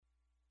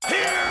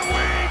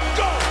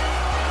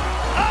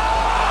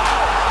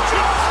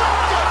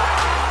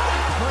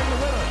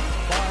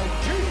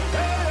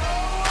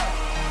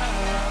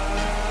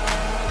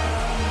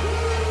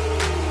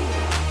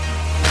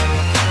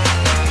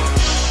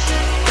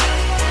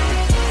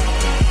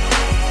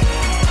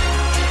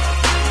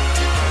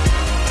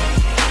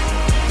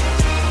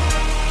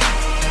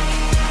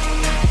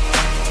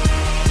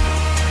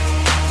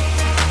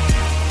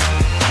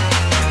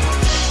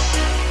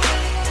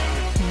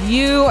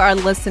are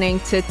listening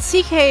to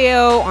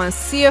TKO on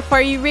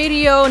CFRU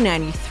Radio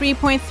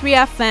 93.3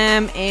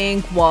 FM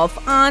in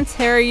Guelph,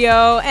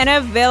 Ontario, and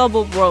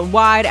available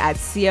worldwide at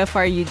CFRU.ca.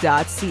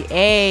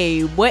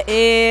 What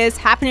is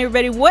happening,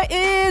 everybody? What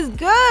is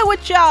good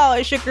with y'all?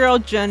 It's your girl,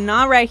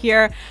 Jana, right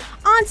here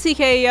on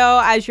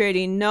TKO. As you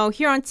already know,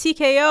 here on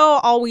TKO,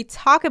 all we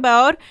talk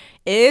about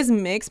is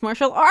mixed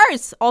martial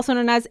arts, also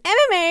known as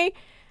MMA,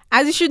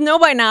 as you should know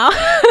by now.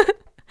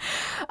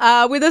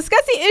 We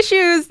discuss the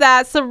issues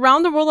that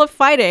surround the world of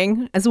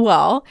fighting as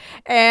well.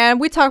 And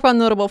we talk about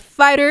notable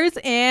fighters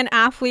and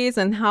athletes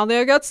and how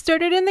they got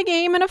started in the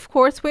game and, of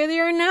course, where they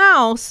are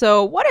now.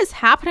 So what is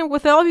happening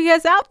with all of you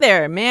guys out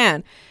there?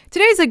 Man,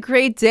 today's a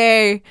great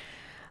day.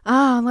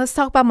 Let's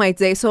talk about my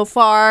day so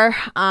far.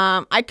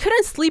 I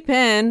couldn't sleep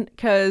in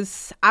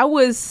because I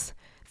was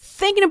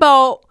thinking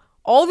about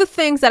all the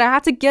things that I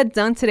had to get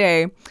done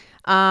today.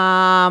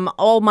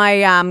 All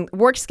my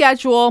work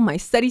schedule, my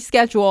study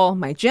schedule,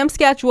 my gym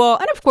schedule,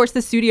 and of course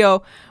the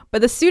studio.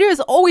 But the studio is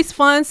always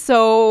fun.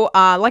 So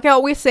like I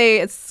always say,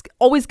 it's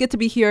always good to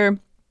be here.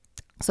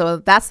 So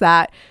that's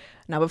that.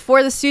 Now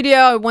before the studio,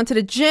 I went to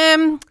the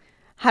gym,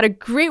 had a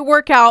great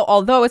workout,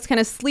 although it's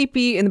kind of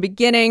sleepy in the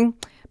beginning.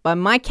 But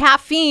my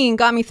caffeine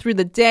got me through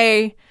the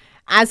day,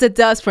 as it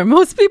does for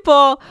most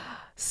people.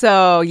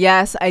 So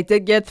yes, I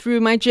did get through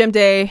my gym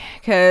day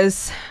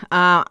because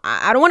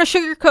I don't want to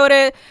sugarcoat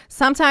it.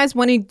 Sometimes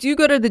when you do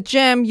go to the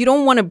gym, you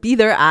don't want to be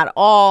there at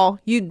all.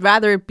 You'd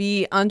rather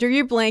be under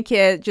your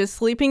blanket, just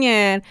sleeping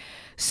in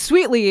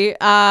sweetly,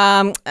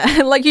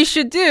 like you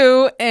should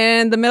do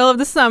in the middle of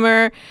the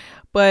summer.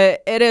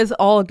 But it is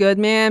all good,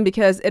 man,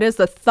 because it is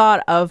the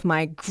thought of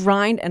my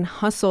grind and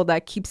hustle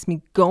that keeps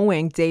me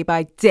going day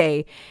by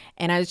day.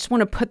 And I just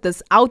want to put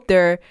this out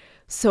there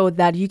so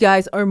that you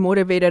guys are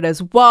motivated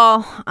as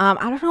well. I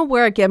don't know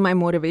where I get my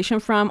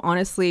motivation from,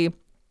 honestly,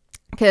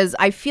 because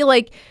I feel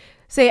like,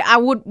 say, I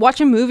would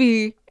watch a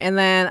movie and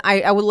then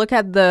I would look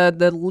at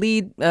the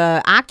lead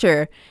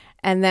actor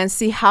and then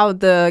see how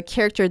the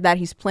character that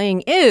he's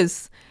playing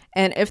is.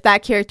 And if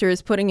that character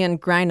is putting in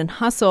grind and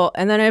hustle,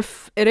 and then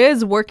if it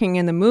is working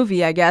in the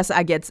movie, I guess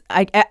I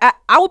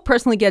would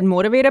personally get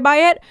motivated by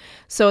it.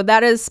 So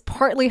that is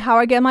partly how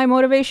I get my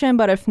motivation.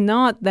 But if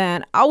not,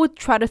 then I would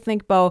try to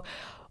think about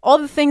all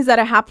the things that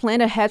I have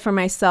planned ahead for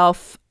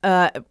myself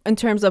in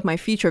terms of my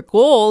future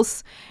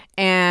goals.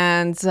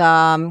 And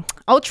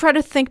I'll try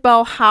to think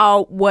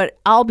about what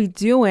I'll be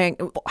doing,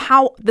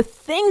 how the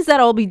things that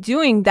I'll be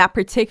doing that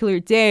particular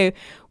day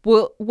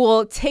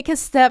will take a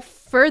step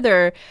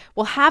further,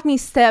 will have me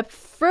step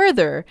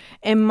further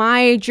in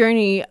my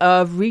journey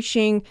of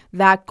reaching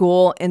that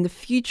goal in the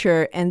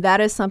future. And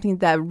that is something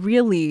that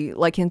really,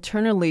 like,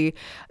 internally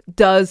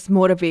does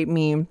motivate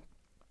me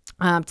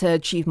to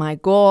achieve my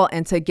goal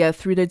and to get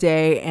through the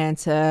day and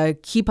to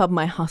keep up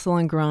my hustle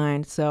and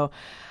grind. So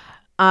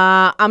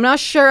I'm not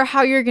sure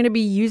how you're going to be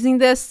using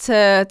this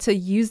to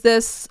use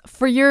this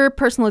for your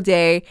personal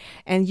day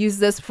and use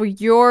this for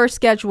your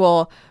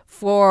schedule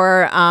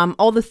for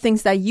all the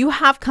things that you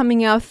have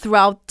coming out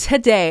throughout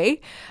today.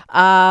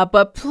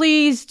 But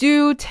please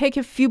do take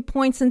a few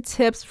points and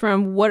tips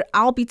from what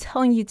I'll be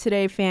telling you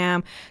today,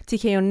 fam,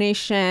 TKO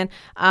Nation.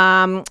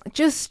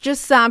 Just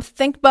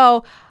think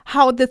about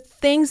how the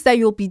things that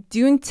you'll be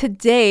doing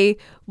today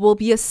will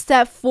be a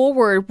step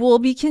forward, will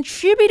be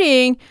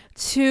contributing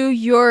to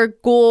your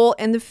goal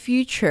in the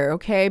future,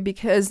 okay?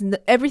 Because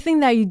everything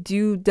that you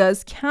do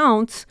does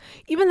count,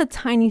 even the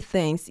tiny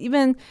things.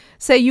 Even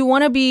say you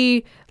want to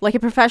be like a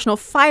professional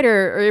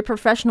fighter or a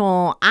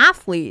professional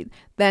athlete,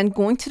 then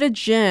going to the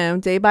gym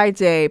day by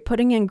day,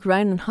 putting in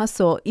grind and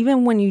hustle,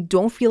 even when you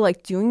don't feel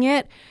like doing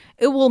it,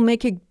 it will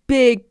make a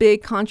big,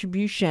 big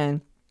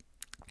contribution.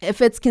 If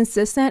it's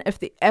consistent, if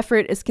the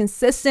effort is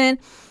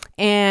consistent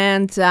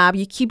and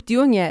you keep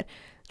doing it,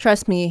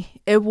 trust me,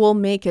 it will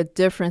make a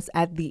difference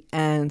at the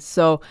end.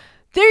 So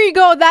there you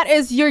go. That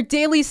is your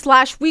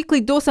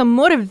daily/weekly dose of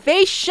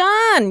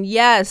motivation.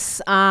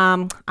 Yes.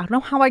 I don't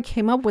know how I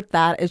came up with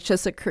that. It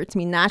just occurred to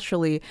me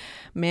naturally.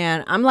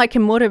 Man, I'm like a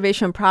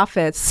motivation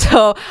prophet.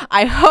 So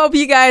I hope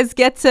you guys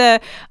get to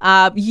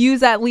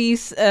use at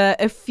least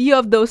a few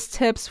of those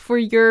tips for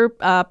your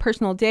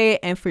personal day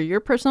and for your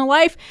personal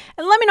life.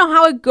 And let me know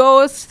how it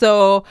goes.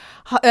 So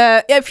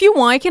if you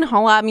want, you can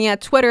holler at me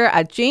at Twitter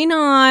at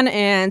Janon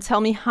and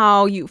tell me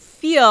how you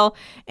feel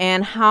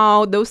and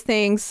how those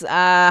things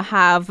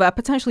have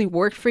potentially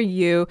worked for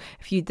you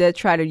if you did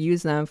try to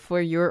use them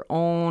for your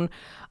own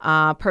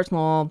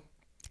personal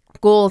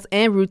goals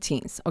and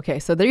routines. Okay,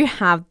 so there you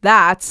have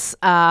that.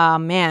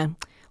 Man,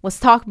 let's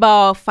talk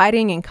about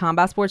fighting and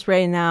combat sports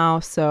right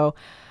now. So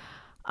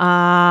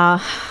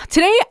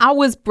today I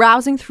was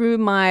browsing through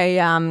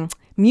my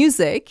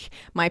music,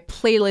 my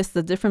playlist,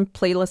 the different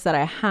playlists that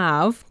I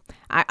have.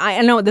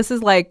 I know this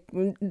is like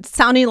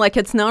sounding like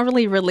it's not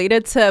really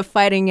related to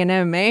fighting and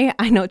MMA.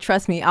 I know,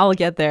 trust me, I'll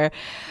get there.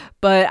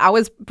 but I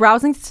was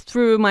browsing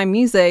through my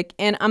music,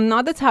 and I'm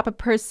not the type of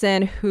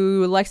person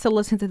who likes to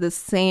listen to the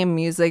same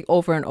music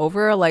over and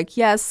over. Like,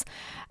 yes,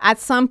 at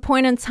some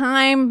point in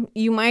time,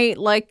 you might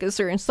like a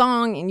certain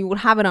song and you would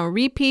have it on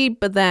repeat,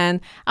 but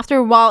then after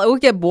a while, it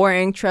would get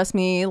boring. Trust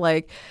me.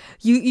 Like,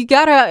 you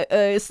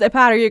gotta step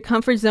out of your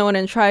comfort zone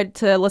and try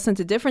to listen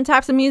to different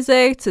types of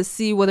music to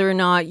see whether or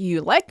not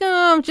you like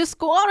them. Just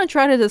go out and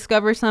try to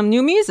discover some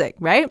new music,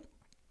 right?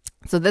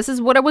 So this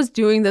is what I was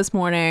doing this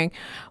morning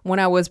when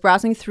I was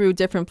browsing through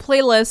different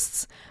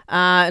playlists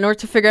in order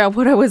to figure out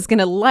what I was going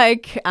to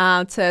like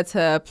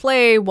to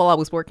play while I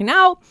was working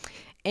out.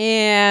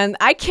 And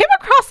I came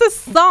across this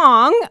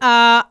song.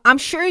 I'm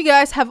sure you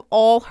guys have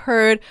all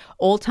heard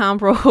Old Town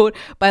Road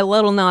by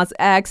Lil Nas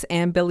X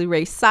and Billy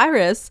Ray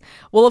Cyrus.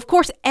 Well, of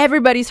course,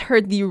 everybody's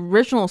heard the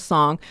original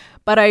song,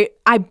 but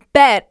I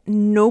bet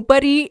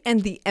nobody in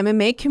the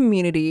MMA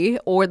community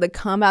or the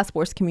combat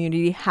sports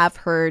community have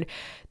heard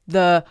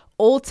the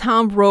Old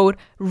Town Road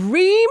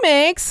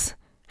remix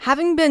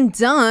having been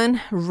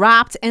done,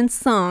 rapped, and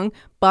sung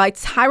by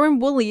Tyron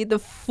Woodley, the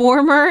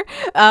former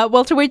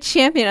welterweight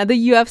champion of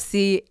the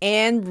UFC,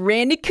 and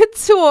Randy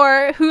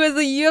Couture, who is a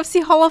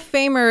UFC Hall of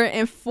Famer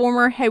and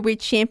former heavyweight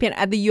champion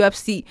at the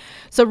UFC.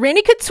 So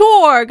Randy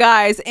Couture,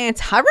 guys, and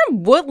Tyron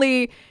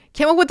Woodley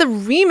came up with a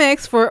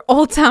remix for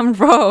Old Town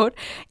Road,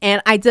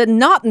 and I did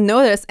not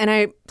know this, and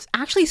I'm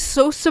actually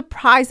so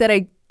surprised that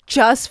I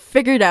just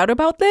figured out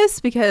about this,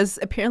 because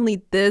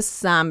apparently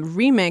this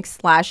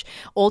remix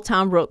 / Old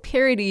Town Road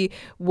parody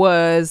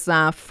was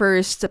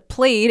first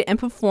played and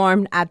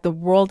performed at the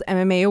World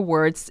MMA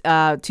Awards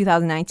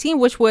 2019,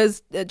 which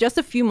was just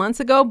a few months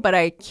ago. But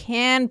I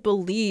can't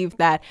believe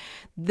that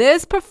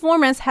this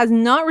performance has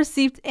not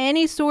received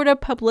any sort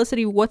of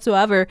publicity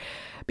whatsoever,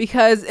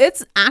 because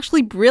it's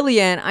actually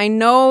brilliant. I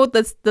know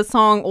that the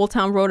song Old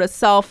Town Road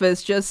itself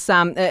is just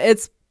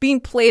it's being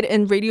played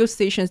in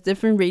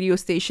different radio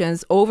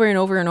stations over and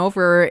over and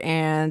over,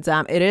 and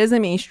it is a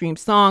mainstream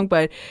song.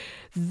 But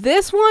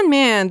this one,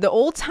 man, the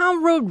Old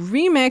Town Road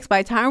remix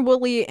by Tyron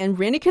Woodley and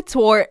Randy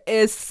Couture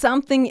is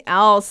something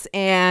else,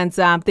 and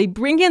they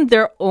bring in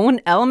their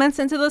own elements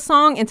into the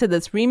song, into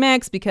this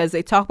remix, because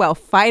they talk about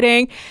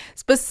fighting.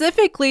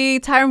 Specifically,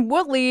 Tyron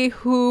Woodley,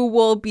 who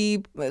will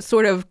be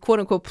sort of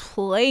quote-unquote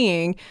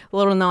playing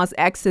Lil Nas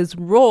X's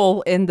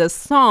role in the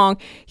song,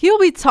 he'll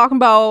be talking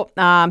about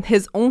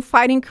his own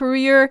fighting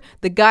career,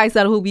 the guys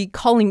that he'll be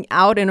calling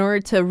out in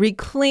order to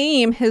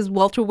reclaim his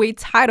welterweight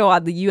title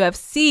at the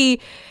UFC,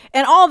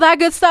 and all that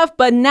good stuff.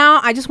 But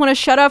now I just want to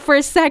shut up for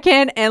a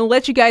second and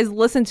let you guys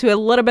listen to a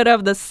little bit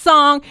of the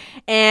song.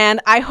 And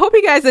I hope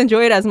you guys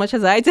enjoy it as much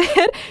as I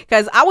did,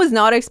 because I was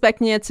not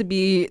expecting it to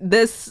be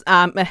this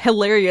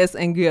hilarious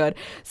and good.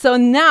 So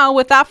now,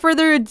 without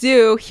further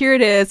ado, here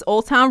it is,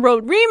 Old Town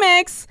Road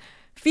remix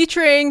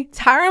featuring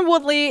Tyron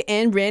Woodley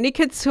and Randy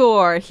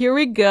Couture. Here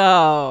we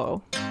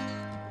go.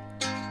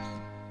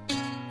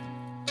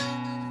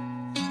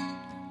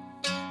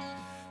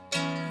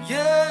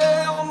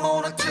 Yeah, I'm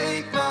gonna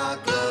take my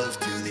gloves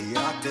to the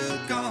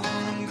octagon.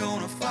 I'm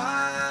gonna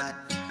fight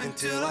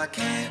until I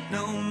can't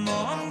no more.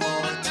 I'm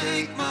gonna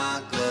take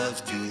my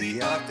gloves to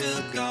the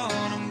octagon.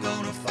 I'm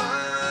gonna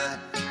fight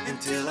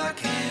until I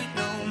can't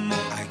no more.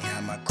 I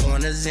got my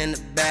corners in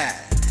the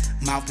back,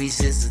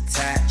 mouthpieces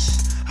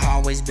attached.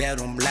 Always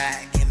bet on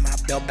black, in my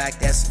belt back,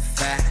 that's a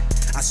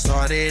fact. I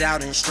started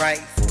out in strike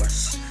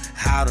force,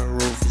 how the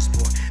roof is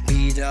boy.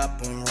 Beat up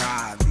on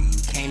Robbie,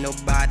 can't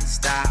nobody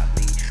stop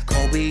me.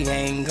 Kobe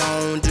ain't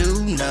gon'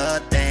 do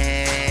nothing,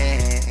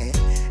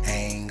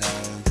 ain't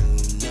gon'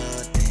 do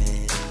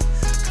nothing.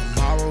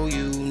 Tomorrow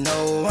you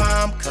know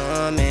I'm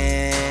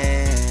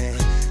coming,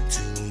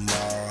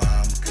 tomorrow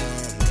I'm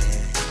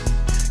coming.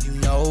 You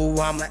know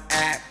I'm an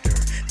actor,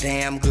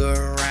 damn good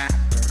rapper.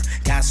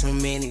 Got so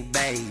many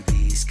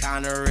babies,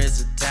 Connor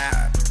is a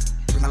tapper.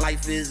 My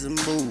life is a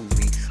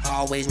movie,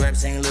 always rep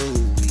St.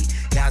 Louis.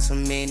 Got so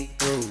many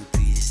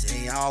groupies,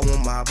 they all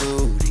want my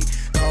booty.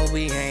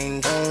 Kobe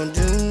ain't gon'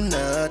 do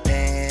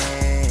nothing,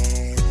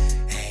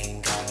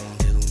 ain't gon'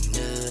 do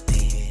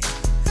nothing.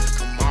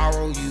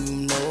 Tomorrow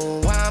you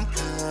know I'm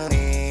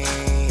coming,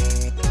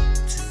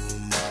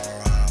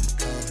 tomorrow I'm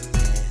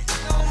coming.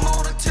 I'm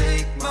gonna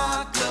take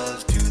my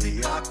gloves to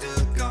the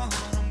octagon.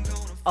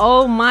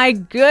 Oh my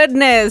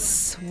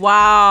goodness,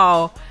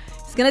 wow.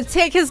 He's gonna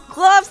take his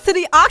gloves to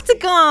the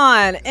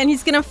octagon and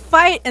he's gonna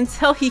fight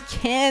until he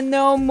can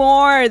no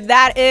more.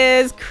 That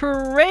is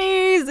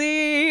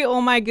crazy.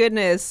 Oh my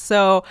goodness.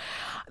 So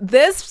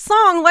this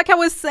song, like I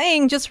was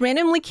saying, just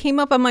randomly came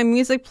up on my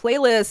music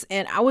playlist,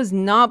 and I was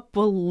not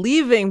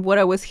believing what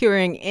I was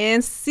hearing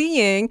and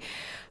seeing.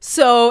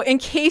 So in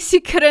case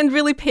you couldn't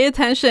really pay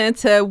attention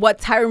to what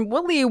Tyron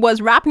Woodley was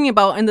rapping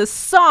about in the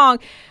song,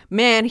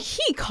 man,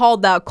 he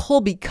called out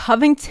Colby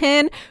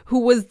Covington, who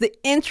was the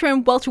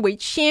interim welterweight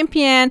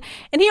champion,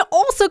 and he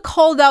also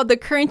called out the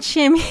current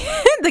champion,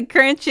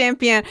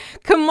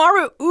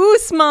 Kamaru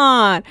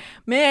Usman.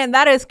 Man,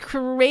 that is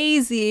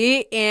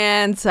crazy.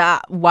 And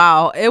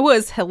wow, it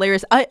was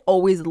hilarious. I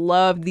always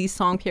love these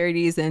song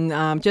parodies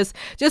and just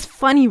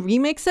funny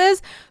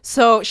remixes.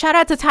 So shout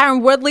out to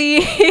Tyron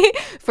Woodley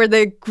for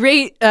the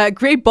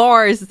great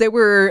bars. They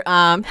were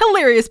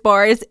hilarious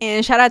bars,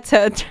 and shout out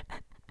to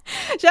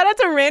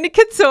Randy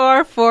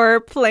Couture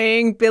for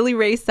playing Billy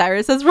Ray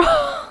Cyrus's role.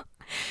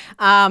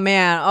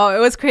 It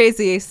was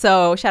crazy.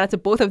 So shout out to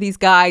both of these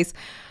guys.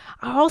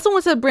 I also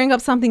want to bring up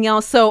something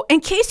else. So in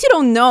case you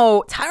don't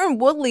know, Tyron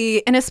Woodley,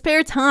 in his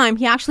spare time,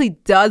 he actually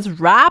does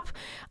rap.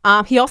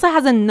 He also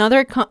has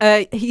another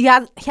he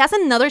has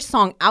another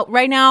song out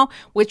right now,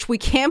 which we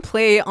can't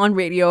play on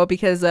radio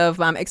because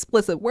of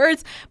explicit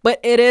words, but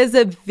it is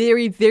a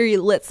very, very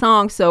lit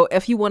song. So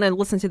if you want to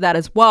listen to that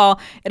as well,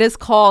 it is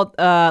called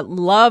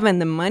Love and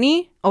the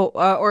Money,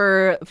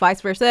 or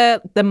vice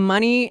versa, The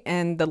Money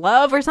and the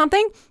Love or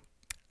something.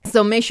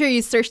 So make sure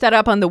you search that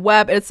up on the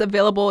web. It's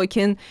available. You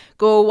can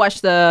go watch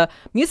the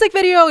music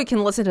video. You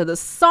can listen to the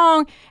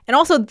song. And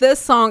also this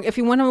song, if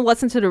you want to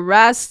listen to the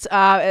rest,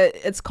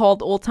 it's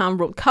called Old Town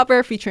Road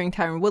Cover featuring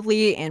Tyron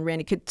Woodley and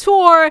Randy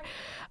Couture.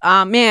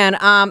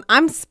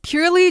 I'm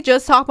purely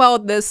just talking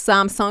about this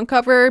song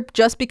cover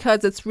just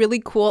because it's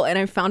really cool and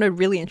I found it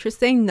really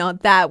interesting.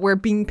 Not that we're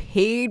being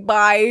paid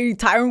by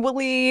Tyron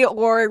Woodley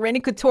or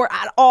Randy Couture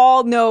at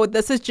all. No,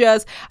 this is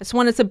just, I just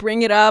wanted to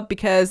bring it up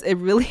because it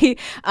really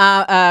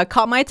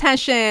caught my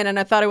attention and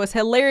I thought it was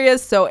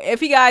hilarious. So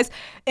if you guys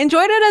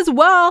enjoyed it as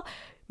well,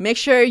 make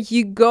sure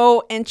you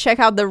go and check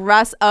out the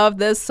rest of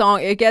this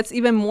song. It gets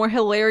even more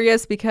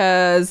hilarious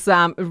because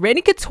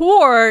Randy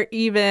Couture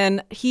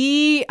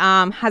he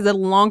has a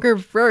longer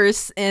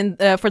verse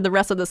for the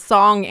rest of the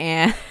song,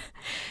 and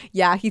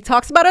yeah, he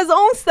talks about his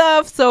own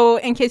stuff. So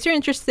in case you're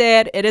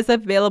interested, it is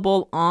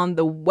available on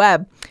the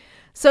web.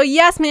 So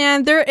yes,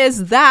 man, there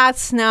is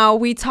that. Now,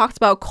 we talked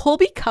about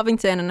Colby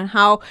Covington and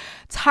how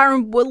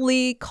Tyron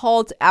Woodley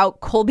called out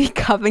Colby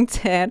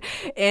Covington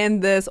in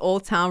this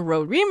Old Town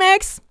Road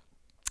remix.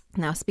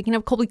 Now, speaking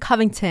of Colby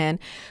Covington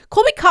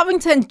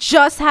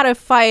just had a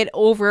fight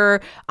over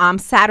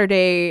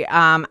Saturday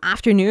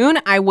afternoon.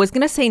 I was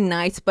going to say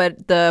night,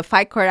 but the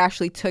fight card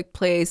actually took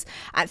place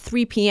at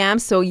 3 p.m.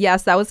 So,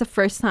 yes, that was the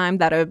first time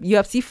that a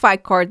UFC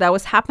fight card that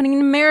was happening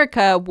in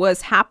America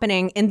was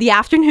happening in the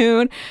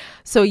afternoon.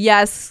 So,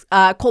 yes,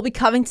 Colby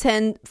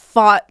Covington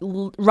fought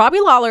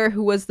Robbie Lawler,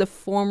 who was the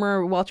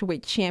former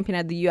welterweight champion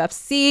at the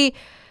UFC.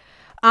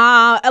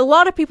 A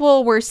lot of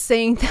people were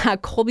saying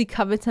that Colby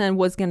Covington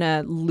was going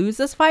to lose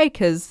this fight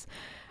because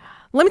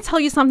let me tell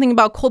you something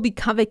about Colby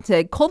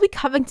Covington. Colby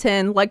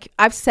Covington, like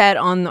I've said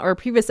on our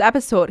previous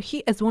episode,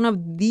 he is one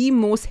of the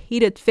most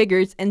hated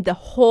figures in the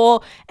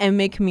whole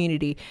MMA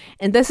community.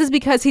 And this is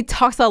because he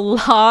talks a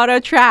lot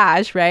of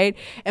trash, right?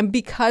 And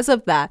because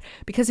of that,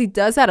 because he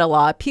does that a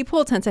lot,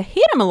 people tend to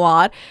hate him a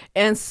lot.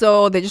 And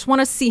so they just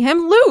want to see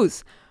him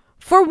lose.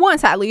 For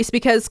once, at least,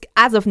 because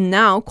as of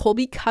now,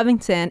 Colby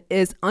Covington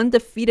is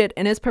undefeated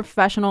in his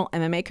professional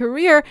MMA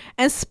career.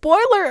 And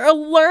spoiler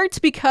alert,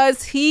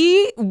 because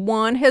he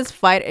won his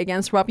fight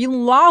against Robbie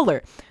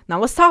Lawler. Now,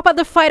 let's talk about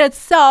the fight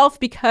itself,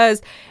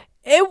 because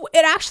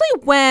it actually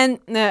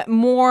went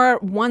more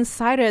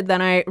one-sided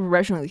than I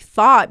originally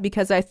thought,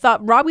 because I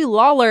thought Robbie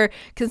Lawler,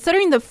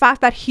 considering the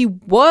fact that he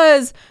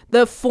was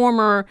the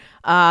former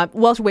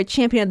welterweight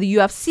champion of the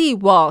UFC,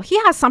 well, he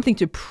has something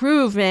to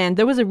prove, and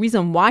there was a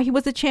reason why he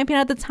was the champion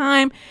at the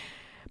time.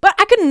 But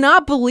I could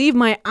not believe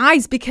my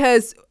eyes,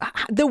 because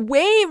the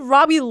way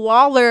Robbie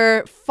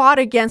Lawler fought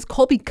against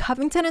Colby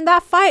Covington in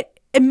that fight,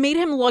 it made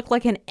him look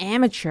like an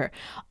amateur.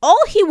 All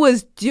he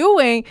was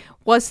doing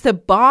was to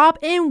bob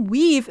and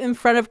weave in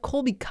front of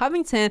Colby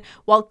Covington,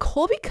 while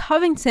Colby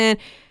Covington,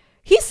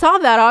 he saw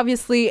that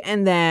obviously,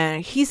 and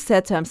then he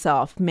said to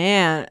himself,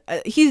 man,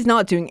 he's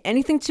not doing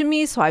anything to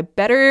me, so I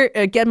better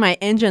get my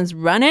engines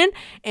running.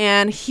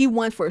 And he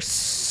went for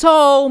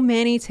so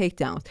many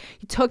takedowns.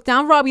 He took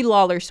down Robbie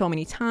Lawler so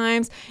many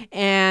times,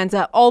 and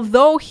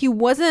although he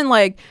wasn't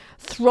like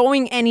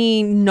throwing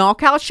any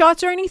knockout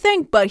shots or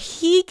anything, but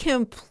he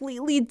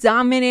completely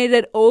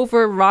dominated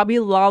over Robbie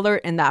Lawler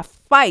in that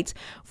fight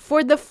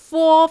for the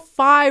full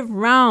 5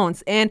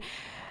 rounds. And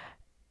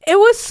it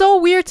was so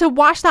weird to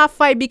watch that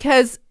fight,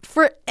 because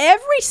for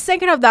every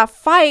second of that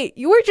fight,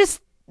 you were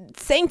just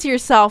saying to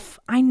yourself,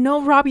 I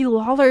know Robbie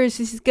Lawler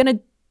is going to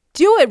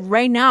do it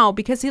right now,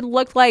 because he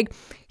looked like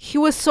he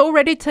was so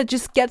ready to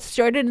just get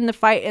started in the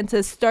fight and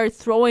to start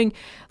throwing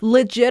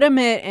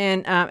legitimate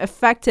and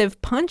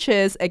effective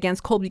punches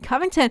against Colby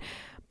Covington.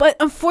 But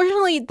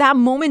unfortunately, that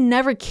moment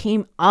never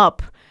came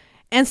up.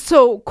 And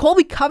so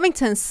Colby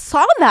Covington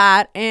saw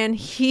that, and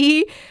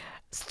he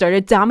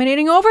started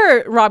dominating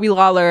over Robbie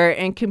Lawler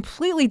and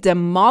completely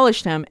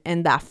demolished him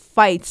in that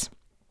fight.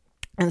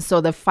 And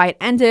so the fight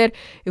ended.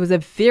 It was a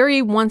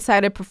very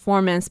one-sided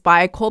performance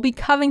by Colby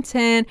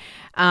Covington.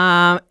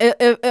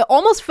 It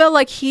almost felt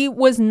like he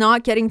was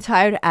not getting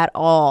tired at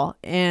all.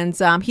 And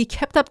he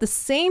kept up the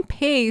same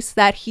pace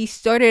that he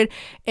started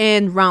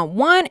in round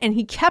 1. And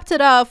he kept it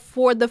up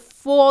for the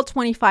full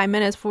 25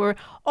 minutes for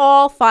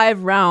all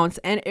 5 rounds.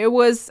 And it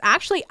was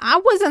actually,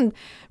 I wasn't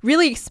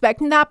really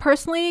expecting that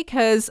personally,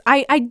 because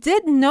I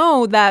did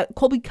know that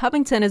Colby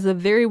Covington is a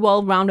very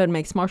well-rounded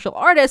mixed martial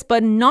artist,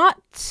 but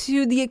not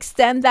to the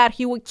extent that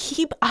he would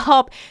keep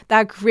up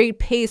that great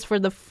pace for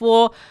the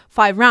full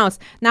 5 rounds.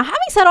 Now, having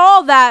said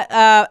all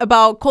that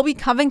about Colby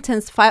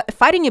Covington's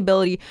fighting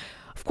ability,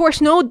 of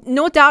course, no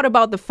doubt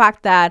about the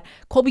fact that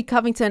Colby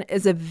Covington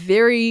is a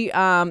very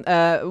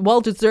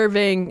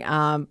well-deserving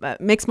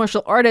mixed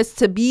martial artist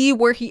to be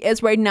where he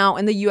is right now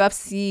in the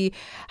UFC,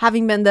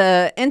 having been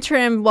the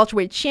interim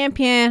welterweight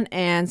champion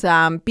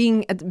and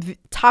being a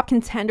top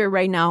contender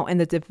right now in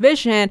the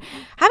division.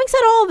 Having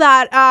said all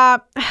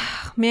that,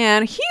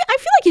 man, I feel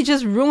like he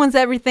just ruins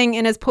everything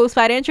in his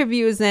post-fight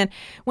interviews and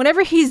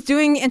whenever he's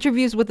doing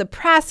interviews with the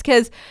press,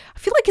 because I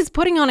feel like he's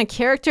putting on a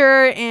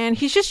character and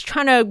he's just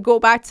trying to go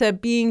back to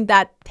being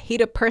that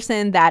hated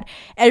person that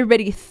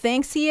everybody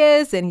thinks he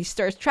is, and he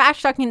starts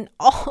trash talking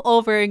all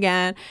over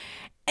again.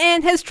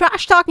 And his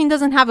trash talking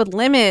doesn't have a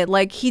limit.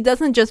 Like, he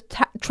doesn't just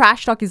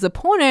trash talk his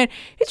opponent,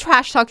 he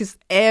trash talks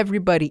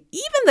everybody,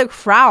 even the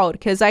crowd,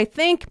 because I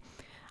think,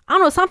 I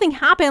don't know, something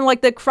happened,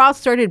 like the crowd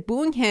started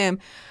booing him.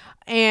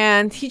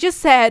 And he just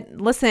said,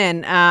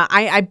 listen,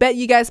 I bet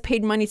you guys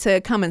paid money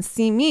to come and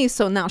see me,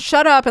 so now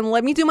shut up and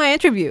let me do my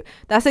interview.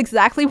 That's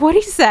exactly what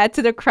he said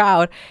to the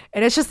crowd.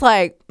 And it's just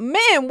like,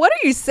 man, what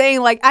are you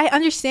saying? Like, I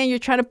understand you're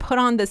trying to put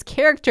on this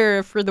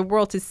character for the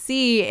world to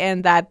see,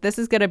 and that this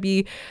is going to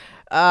be,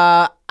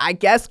 I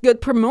guess, good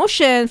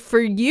promotion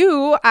for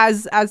you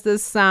as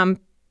this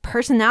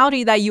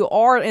personality that you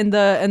are in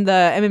the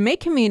MMA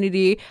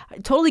community. I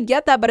totally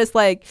get that, but it's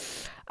like,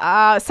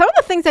 some of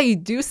the things that you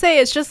do say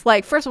is just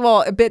like, first of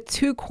all, a bit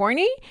too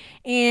corny,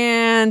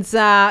 and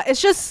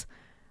it's just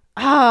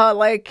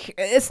like,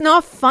 it's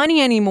not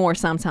funny anymore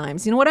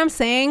sometimes. You know what I'm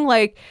saying?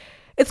 Like,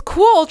 it's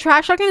cool,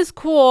 trash talking is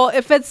cool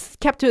if it's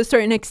kept to a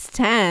certain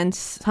extent.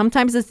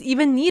 Sometimes it's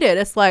even needed.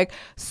 It's like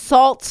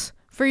salt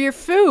for your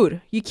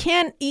food. You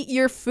can't eat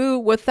your food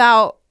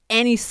without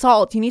any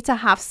salt. You need to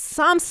have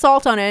some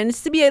salt on it. It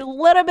needs to be a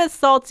little bit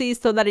salty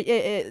so that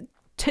it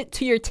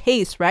to your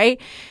taste, right?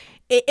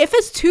 If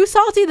it's too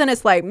salty, then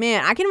it's like,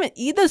 man, I can't even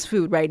eat this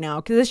food right now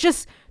because it's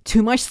just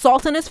too much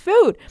salt in this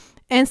food.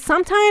 And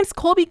sometimes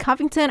Colby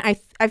Covington,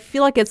 I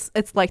feel like it's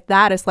like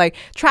that. It's like,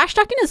 trash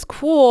talking is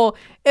cool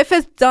if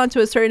it's done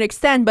to a certain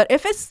extent, but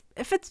if it's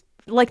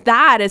like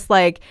that, it's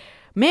like,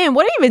 man,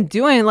 what are you even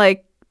doing?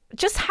 Like,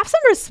 just have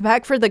some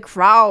respect for the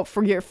crowd,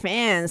 for your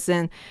fans.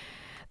 And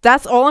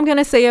that's all I'm going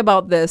to say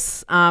about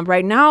this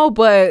right now.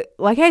 But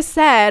like I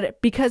said,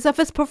 because of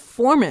his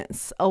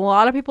performance, a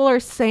lot of people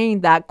are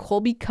saying that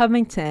Colby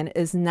Covington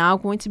is now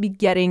going to be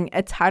getting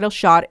a title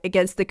shot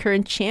against the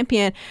current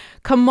champion,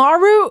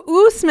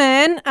 Kamaru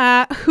Usman,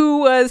 who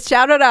was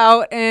shouted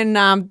out in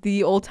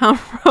the Old Town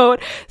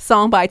Road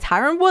song by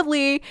Tyron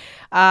Woodley.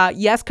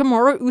 Yes,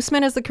 Kamaru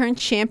Usman is the current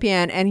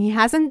champion, and he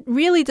hasn't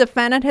really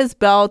defended his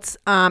belt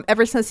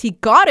ever since he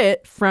got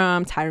it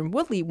from Tyron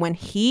Woodley when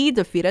he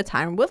defeated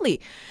Tyron Woodley.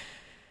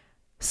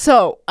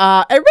 So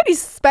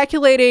everybody's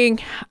speculating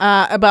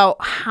about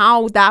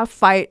how that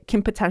fight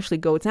can potentially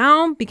go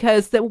down,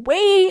 because the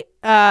way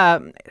I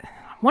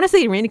want to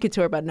say Randy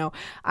Couture, but no,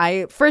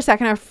 for a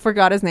second I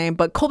forgot his name,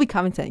 but Colby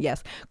Covington,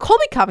 yes.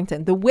 Colby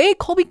Covington, the way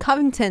Colby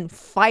Covington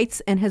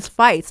fights in his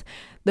fights,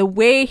 the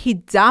way he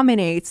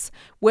dominates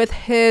with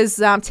his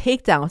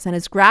takedowns and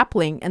his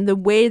grappling, and the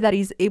way that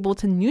he's able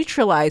to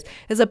neutralize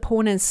his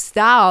opponent's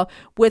style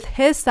with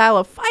his style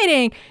of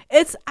fighting,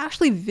 it's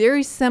actually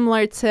very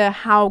similar to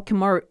how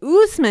Kamaru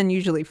Usman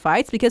usually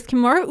fights, because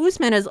Kamaru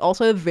Usman is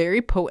also a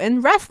very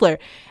potent wrestler,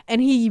 and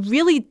he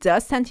really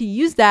does tend to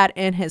use that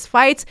in his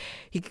fights.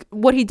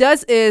 What he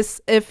does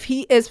is, if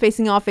he is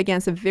facing off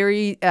against a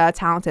very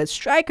talented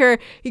striker,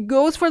 he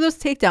goes for those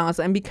takedowns,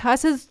 and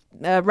because his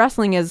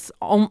wrestling is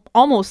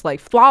almost like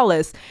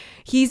flawless,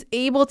 he's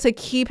able to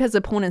keep his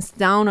opponents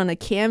down on the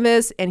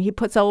canvas, and he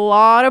puts a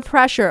lot of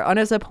pressure on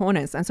his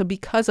opponents. And so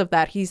because of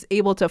that, he's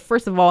able to,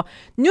 first of all,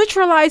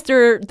 neutralize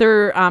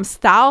their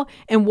style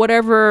and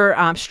whatever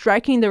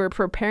striking they were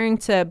preparing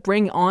to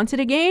bring onto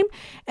the game.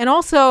 And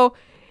also,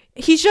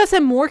 he's just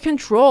in more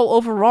control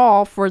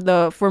overall for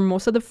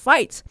most of the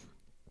fights.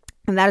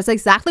 And that is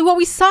exactly what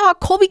we saw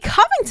Colby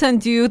Covington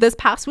do this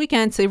past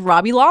weekend to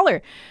Robbie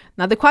Lawler.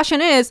 Now, the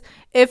question is,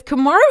 if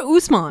Kamaru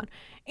Usman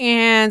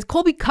and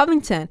Colby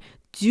Covington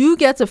do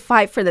get to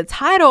fight for the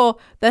title,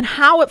 then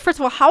first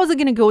of all, how is it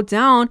going to go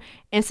down?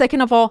 And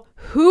second of all,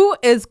 who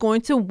is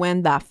going to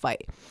win that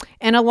fight?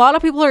 And a lot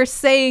of people are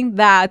saying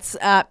that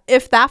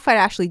if that fight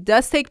actually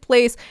does take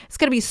place, it's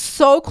going to be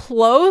so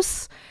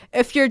close.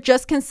 If you're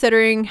just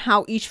considering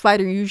how each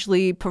fighter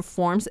usually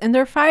performs in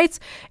their fights,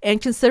 and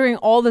considering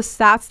all the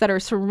stats that are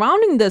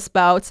surrounding this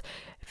bout,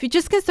 if you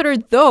just consider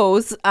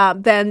those,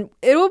 then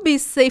it will be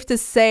safe to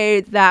say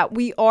that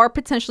we are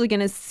potentially going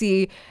to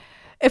see,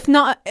 if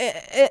not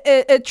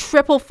a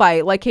triple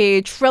fight, like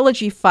a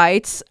trilogy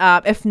fight,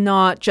 if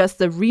not just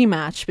a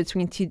rematch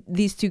between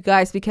these two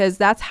guys, because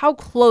that's how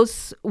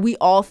close we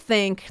all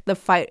think the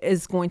fight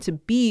is going to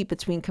be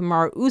between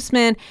Kamaru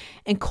Usman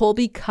and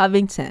Colby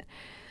Covington.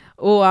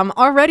 Oh, I'm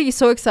already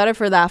so excited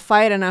for that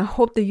fight, and I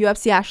hope the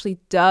UFC actually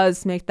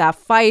does make that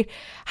fight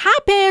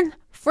happen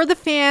for the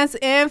fans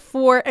and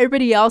for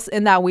everybody else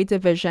in that weight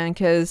division,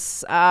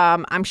 because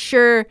I'm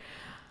sure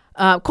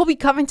Colby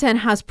Covington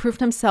has proved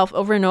himself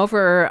over and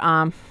over.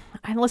 And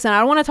listen, I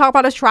don't want to talk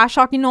about his trash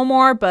talking no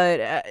more,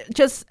 but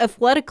just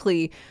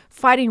athletically,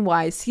 fighting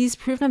wise, he's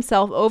proved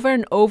himself over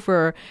and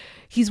over.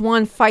 He's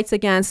won fights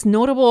against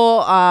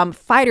notable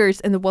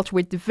fighters in the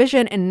welterweight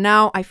division, and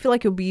now I feel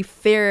like it would be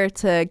fair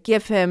to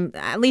give him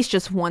at least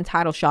just one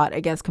title shot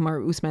against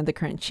Kamaru Usman, the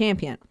current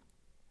champion.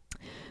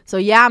 So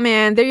yeah,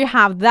 man, there you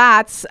have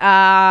that.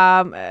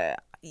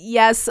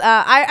 Yes,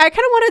 I kind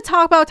of want to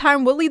talk about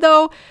Tyron Woodley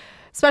though,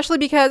 especially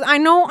because I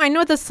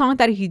know the song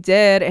that he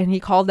did, and he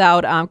called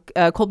out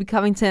Colby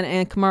Covington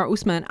and Kamaru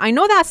Usman. I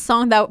know that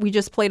song that we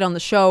just played on the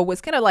show was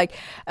kind of like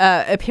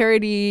a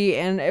parody,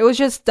 and it was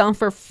just done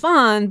for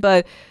fun,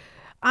 but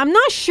I'm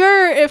not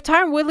sure if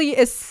Tyron Woodley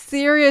is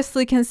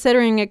seriously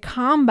considering a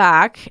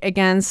comeback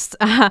against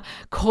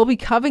Colby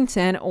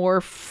Covington, or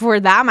for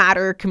that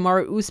matter,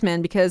 Kamaru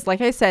Usman, because like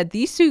I said,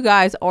 these two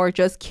guys are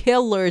just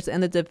killers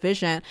in the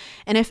division.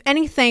 And if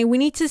anything, we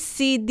need to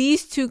see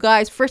these two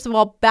guys, first of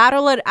all,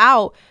 battle it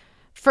out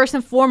first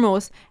and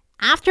foremost.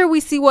 After we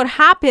see what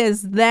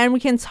happens, then we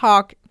can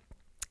talk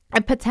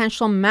a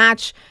potential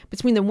match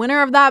between the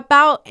winner of that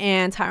bout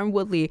and Tyron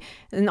Woodley.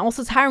 And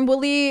also Tyron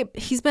Woodley,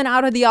 he's been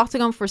out of the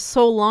octagon for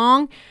so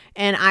long,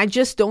 and I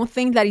just don't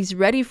think that he's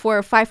ready for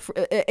a fight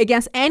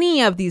against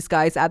any of these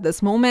guys at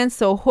this moment.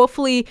 So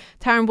hopefully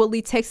Tyron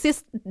Woodley takes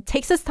this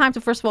time to,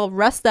 first of all,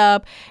 rest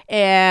up,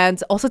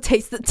 and also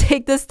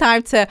take this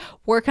time to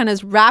work on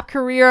his rap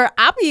career.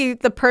 I'll be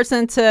the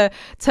person to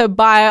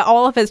buy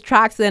all of his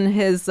tracks and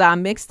his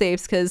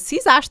mixtapes, because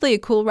he's actually a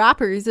cool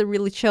rapper. He's a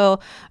really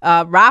chill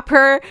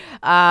rapper.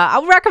 I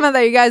would recommend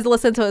that you guys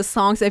listen to his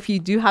songs if you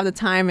do have the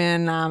time,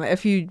 and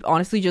if you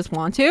honestly just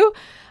want to.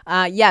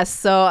 Yes,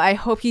 so I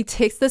hope he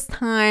takes this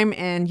time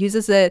and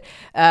uses it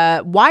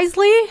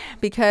wisely,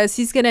 because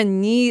he's going to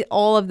need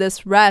all of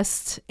this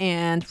rest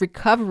and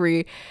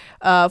recovery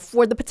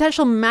for the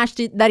potential match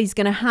that he's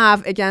going to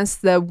have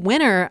against the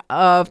winner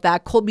of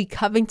that Colby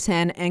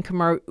Covington and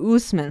Kamaru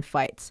Usman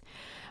fight.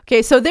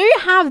 Okay, so there you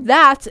have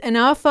that.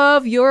 Enough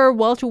of your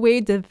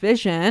welterweight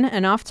division.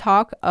 Enough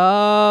talk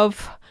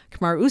of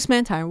Kamaru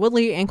Usman, Tyron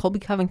Woodley, and Colby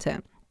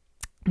Covington.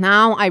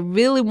 Now, I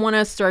really want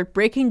to start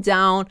breaking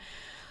down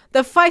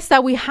the fights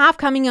that we have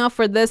coming up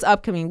for this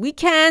upcoming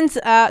weekend.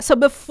 So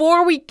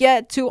before we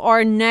get to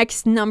our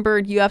next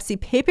numbered UFC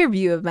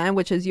pay-per-view event,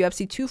 which is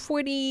UFC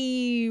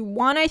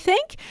 241, I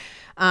think,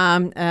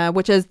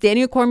 which is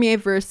Daniel Cormier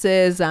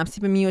versus Stipe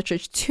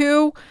Miocic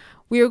 2.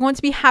 We are going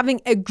to be having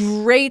a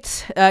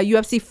great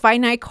UFC Fight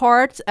Night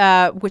card,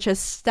 which is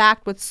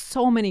stacked with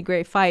so many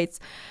great fights.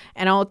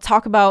 And I'll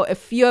talk about a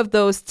few of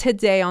those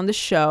today on the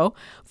show.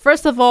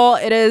 First of all,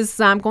 it is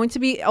going to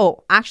be...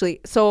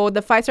 so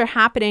the fights are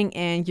happening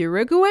in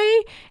Uruguay.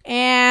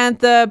 And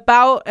the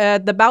bout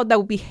that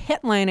will be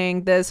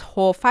headlining this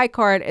whole fight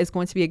card is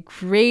going to be a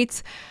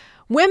great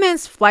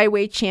women's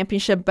flyweight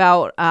championship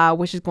bout,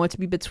 which is going to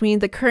be between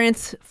the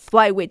current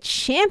flyweight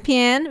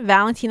champion,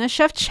 Valentina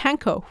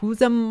Shevchenko, who's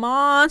a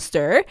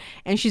monster,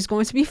 and she's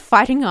going to be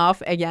fighting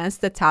off against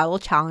the title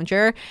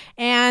challenger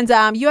and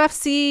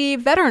UFC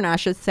veteran, I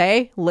should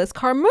say, Liz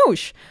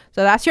Carmouche.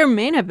 So that's your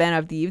main event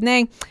of the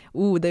evening.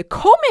 Ooh, the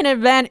co-main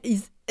event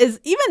is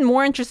even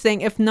more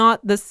interesting, if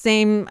not the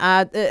same,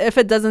 if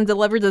it doesn't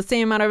deliver the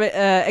same amount of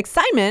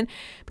excitement,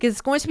 because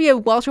it's going to be a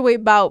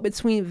welterweight bout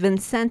between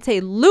Vicente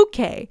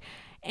Luque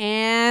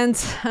and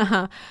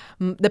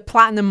the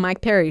Platinum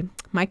Mike Perry.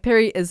 Mike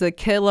Perry is a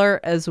killer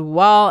as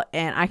well,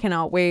 and I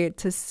cannot wait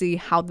to see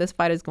how this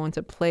fight is going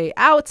to play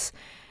out.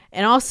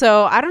 And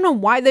also, I don't know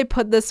why they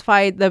put this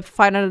fight, the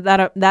fight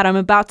that I'm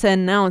about to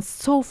announce,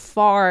 so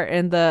far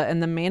in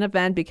the main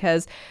event,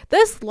 because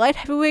this light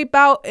heavyweight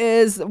bout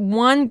is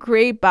one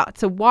great bout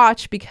to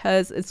watch,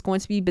 because it's going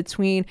to be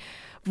between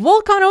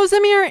Volkan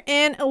Ozdemir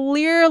and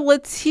Ilir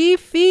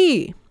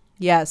Latifi.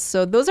 Yes,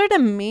 so those are the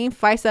main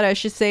fights that I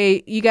should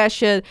say you guys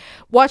should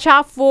watch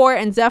out for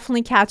and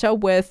definitely catch up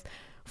with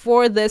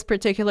for this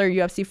particular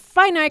UFC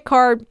Fight Night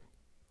card.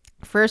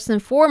 First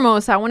and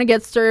foremost, I want to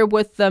get started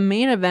with the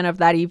main event of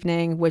that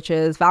evening, which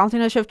is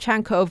Valentina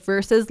Shevchenko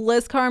versus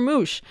Liz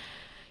Carmouche.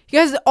 You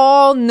guys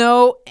all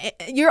know,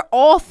 you're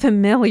all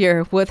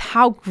familiar with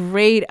how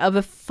great of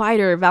a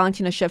fighter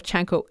Valentina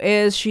Shevchenko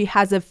is. She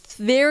has a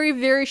very,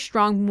 very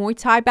strong Muay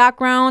Thai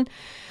background.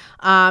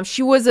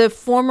 She was a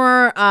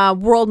former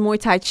world Muay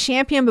Thai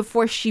champion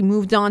before she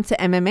moved on to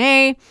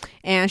MMA,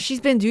 and she's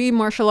been doing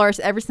martial arts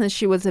ever since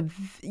she was a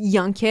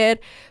young kid.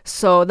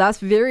 So that's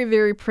very,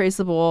 very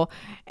praisable.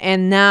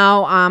 And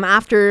now,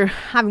 after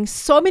having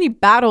so many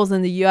battles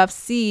in the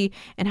UFC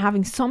and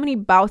having so many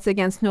bouts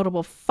against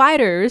notable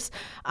fighters,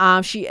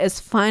 she is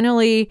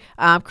finally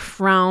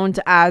crowned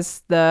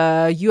as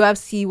the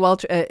UFC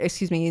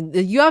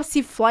the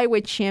UFC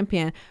flyweight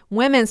champion,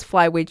 women's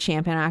flyweight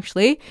champion,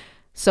 actually.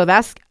 So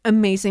that's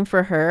amazing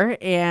for her.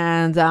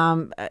 And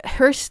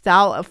her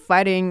style of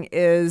fighting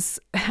is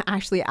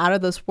actually out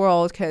of this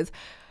world, because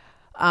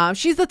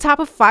she's the type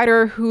of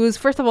fighter who's,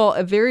 first of all,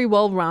 a very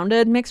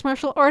well-rounded mixed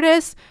martial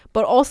artist,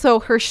 but also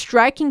her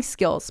striking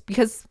skills,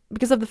 because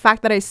of the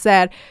fact that I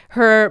said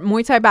her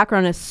Muay Thai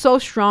background is so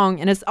strong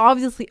and it's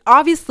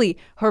obviously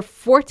her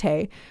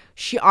forte.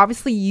 She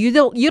obviously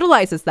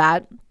utilizes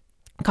that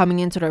coming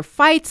into their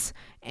fights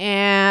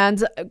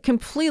and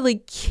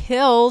completely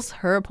kills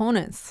her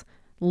opponents.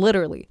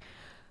 Literally.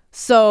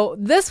 So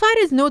this fight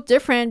is no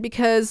different,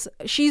 because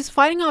she's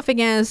fighting off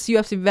against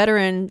UFC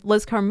veteran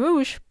Liz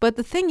Carmouche. But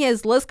the thing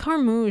is, Liz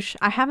Carmouche,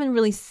 I haven't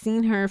really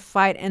seen her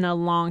fight in a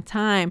long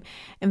time.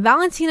 And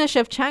Valentina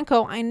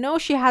Shevchenko, I know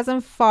she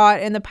hasn't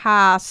fought in the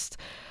past,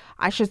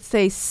 I should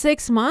say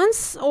 6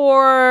 months,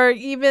 or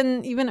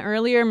even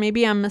earlier.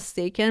 Maybe I'm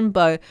mistaken,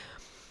 but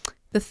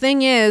the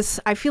thing is,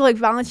 I feel like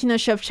Valentina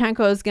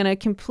Shevchenko is going to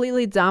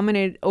completely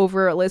dominate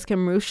over Liz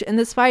Carmouche in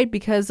this fight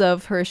because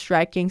of her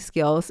striking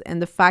skills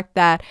and the fact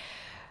that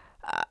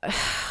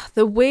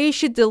the way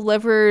she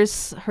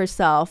delivers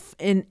herself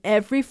in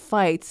every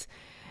fight,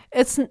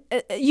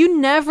 you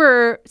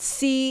never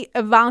see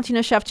a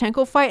Valentina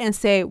Shevchenko fight and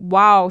say,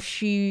 wow,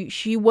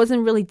 she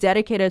wasn't really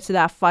dedicated to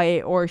that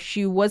fight, or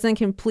she wasn't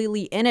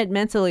completely in it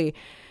mentally.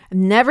 I've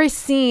never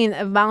seen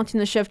a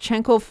Valentina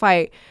Shevchenko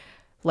fight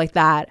like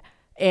that.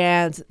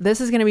 And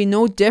this is going to be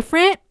no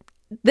different.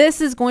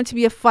 This is going to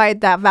be a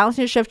fight that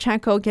Valentina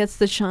Shevchenko gets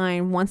to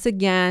shine once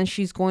again.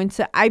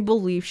 I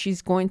believe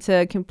she's going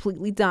to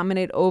completely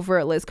dominate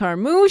over Liz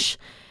Carmouche.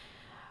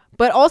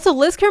 But also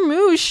Liz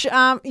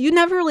Carmouche, you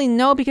never really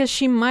know, because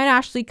she might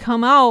actually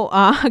come out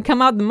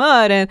the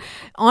mud and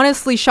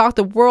honestly shock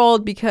the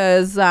world,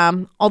 because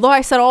although I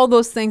said all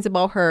those things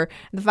about her,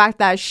 the fact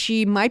that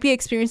she might be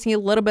experiencing a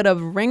little bit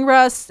of ring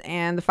rust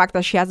and the fact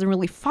that she hasn't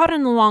really fought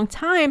in a long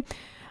time,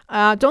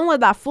 don't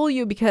let that fool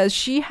you, because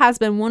she has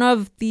been one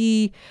of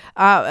the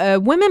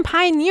women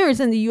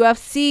pioneers in the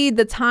UFC.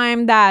 The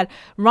time that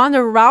Ronda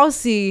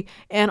Rousey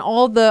and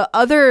all the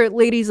other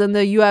ladies in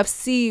the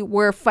UFC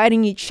were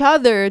fighting each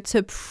other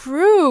to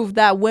prove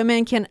that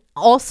women can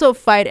also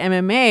fight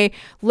MMA,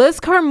 Liz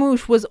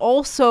Carmouche was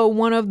also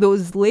one of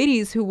those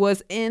ladies who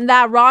was in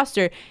that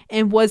roster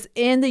and was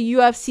in the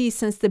UFC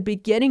since the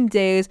beginning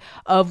days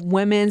of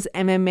women's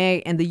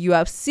MMA and the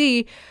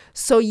UFC.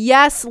 So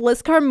yes,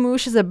 Liz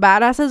Carmouche is a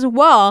badass as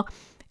well.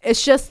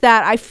 It's just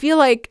that I feel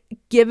like,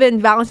 given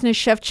Valentina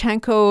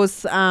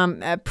Shevchenko's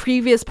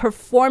previous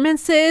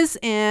performances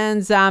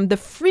and the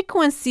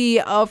frequency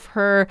of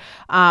her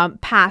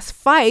past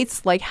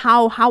fights, like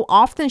how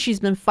often she's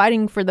been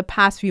fighting for the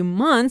past few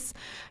months,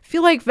 I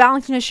feel like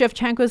Valentina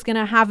Shevchenko is going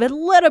to have a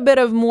little bit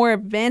of more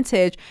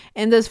advantage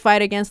in this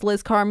fight against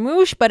Liz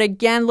Carmouche. But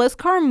again, Liz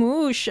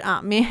Carmouche,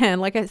 man,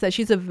 like I said,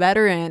 she's a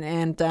veteran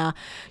and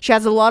she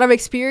has a lot of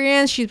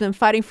experience. She's been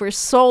fighting for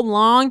so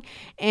long,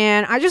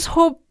 and I just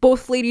hope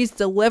both ladies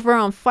deliver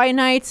on fight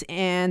nights,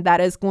 and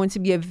that is going to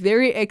be a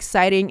very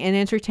exciting and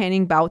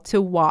entertaining bout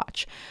to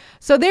watch.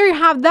 So there you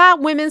have that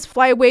women's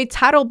flyweight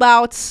title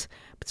bout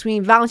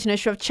between Valentina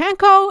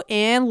Shevchenko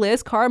and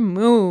Liz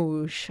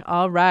Carmouche.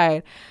 All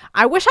right.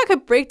 I wish I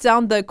could break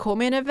down the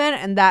co-main event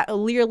and that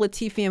Ilir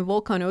Latifi and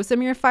Volkan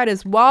Ozdemir fight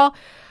as well,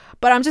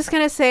 but I'm just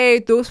going to say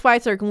those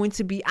fights are going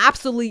to be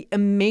absolutely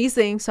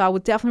amazing. So I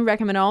would definitely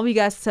recommend all of you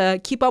guys to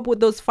keep up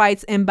with those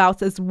fights and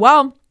bouts as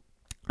well.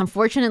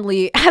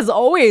 Unfortunately, as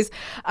always,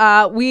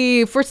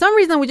 for some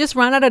reason, we just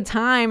run out of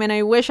time, and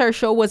I wish our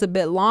show was a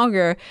bit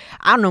longer.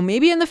 I don't know,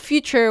 maybe in the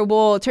future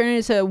we'll turn it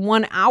into a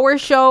 1 hour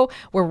show.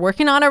 We're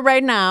working on it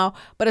right now,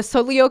 but it's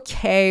totally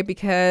okay,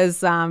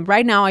 because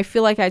right now I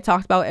feel like I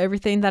talked about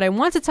everything that I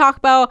want to talk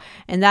about,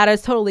 and that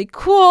is totally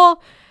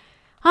cool.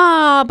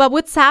 But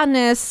with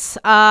sadness,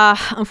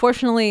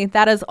 unfortunately,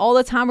 that is all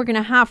the time we're going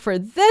to have for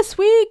this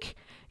week.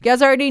 You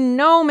guys already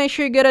know, make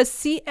sure you go to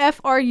cfru.ca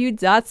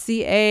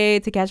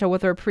to catch up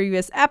with our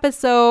previous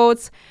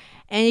episodes.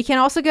 And you can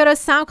also go to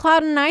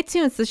SoundCloud and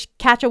iTunes to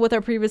catch up with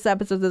our previous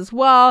episodes as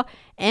well.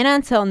 And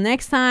until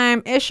next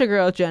time, it's your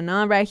girl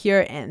Jenna right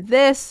here, and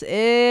this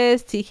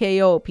is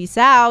TKO. Peace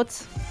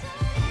out.